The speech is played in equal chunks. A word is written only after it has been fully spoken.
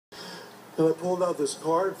And I pulled out this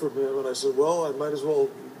card from him, and I said, well, I might as well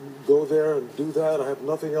go there and do that. I have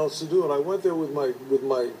nothing else to do. And I went there with my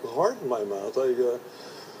heart in my mouth.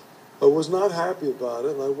 I was not happy about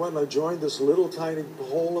it, and I went and I joined this little tiny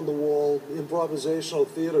hole-in-the-wall improvisational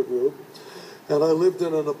theater group. And I lived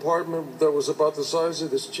in an apartment that was about the size of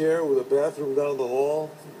this chair with a bathroom down the hall.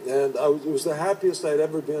 And it was the happiest I'd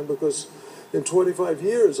ever been, because in 25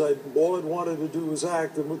 years, all I'd wanted to do was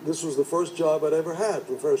act. And this was the first job I'd ever had,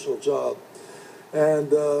 professional job.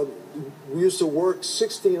 And we used to work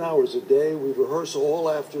 16 hours a day. We'd rehearse all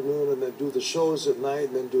afternoon and then do the shows at night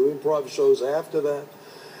and then do improv shows after that.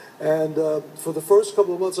 And for the first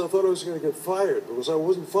couple of months, I thought I was going to get fired because I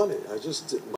wasn't funny.